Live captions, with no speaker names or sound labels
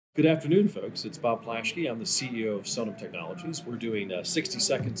Good afternoon, folks. It's Bob Plaschke. I'm the CEO of Sonim Technologies. We're doing 60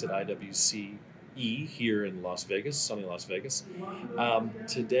 seconds at IWCE here in Las Vegas, sunny Las Vegas.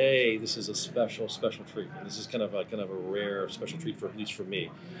 Today, this is a special treat. This is kind of a rare special treat for at least for me.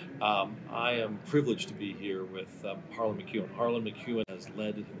 I am privileged to be here with Harlin McEwen. Harlin McEwen has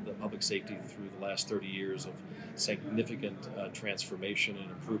led the public safety through the last 30 years of significant transformation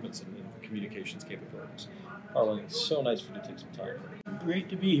and improvements in communications capabilities. Harlin, it's so nice for you to take some time. Great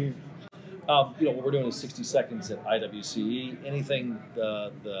to be here. What we're doing is 60 seconds at IWCE. Anything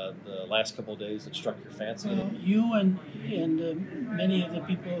the last couple of days that struck your fancy? You and many of the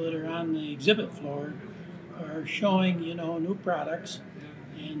people that are on the exhibit floor are showing new products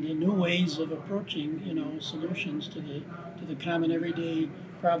and new ways of approaching solutions to the common everyday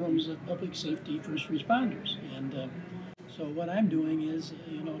problems of public safety first responders. And so what I'm doing is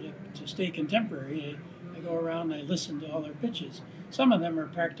to stay contemporary. I go around and I listen to all their pitches. Some of them are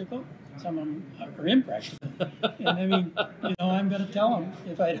practical, some of them are impractical. And I mean, I'm going to tell them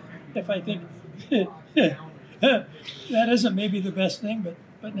if I think that isn't maybe the best thing,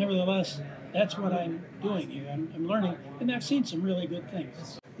 but nevertheless, that's what I'm doing here. I'm learning, and I've seen some really good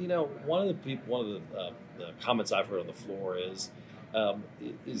things. One of the comments I've heard on the floor is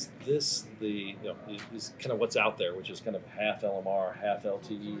this is kind of what's out there, which is kind of half LMR, half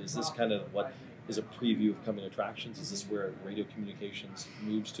LTE. Is this kind of what is a preview of coming attractions? Is this where radio communications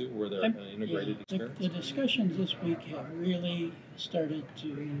moves to, where they're an integrated experience? The discussions this week have really started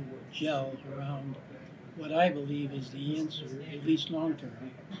to gel around what I believe is the answer, at least long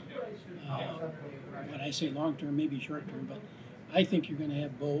term. When I say long term, maybe short term, but I think you're going to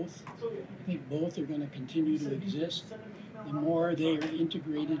have both. I think both are going to continue to exist. The more they are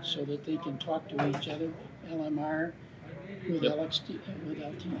integrated so that they can talk to each other, LMR with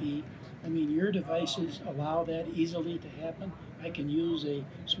LTE. I mean, your devices allow that easily to happen. I can use a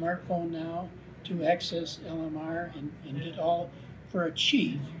smartphone now to access LMR and get all, for a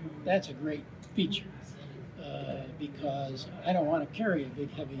chief, that's a great feature because I don't want to carry a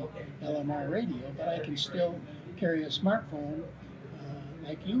big, heavy LMR radio, but I can still carry a smartphone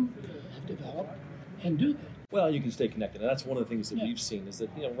like you have developed and do that. Well, you can stay connected, and that's one of the things that we've seen is that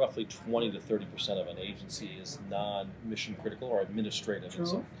roughly 20 to 30% of an agency is non-mission critical or administrative. True.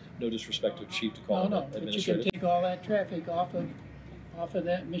 So, no disrespect to a chief to call it administrative. But you can take all that traffic off of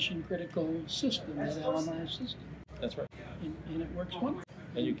that mission critical system, that LMR system. That's right. And it works wonderful.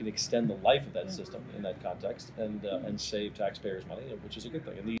 And you can extend the life of that system in that context and save taxpayers money, which is a good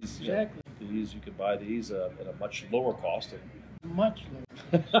thing. And these, exactly. You could buy these at a much lower cost. Much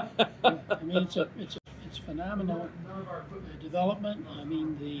lower. I mean, it's phenomenal development. I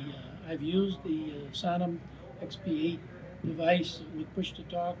mean, I've used the Sonim XP8 device with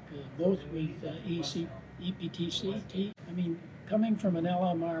push-to-talk, both with EPTC. I mean, coming from an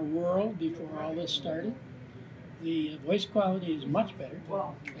LMR world before all this started, the voice quality is much better,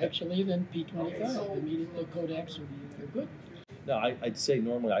 actually, than P25. I mean, the codecs are good. No, I'd say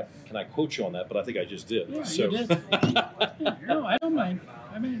normally I quote you on that, but I think I just did. Yeah, so. You did. No, I don't mind.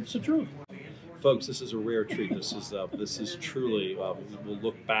 I mean, it's the truth. Folks, this is a rare treat. This is truly. We'll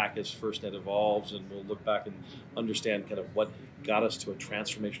look back as FirstNet evolves, and we'll look back and understand kind of what got us to a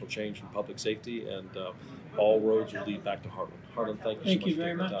transformational change in public safety, and all roads will lead back to Harlin. Harlin, thank you so much. Thank you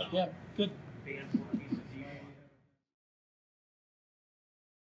very much. Yeah, good.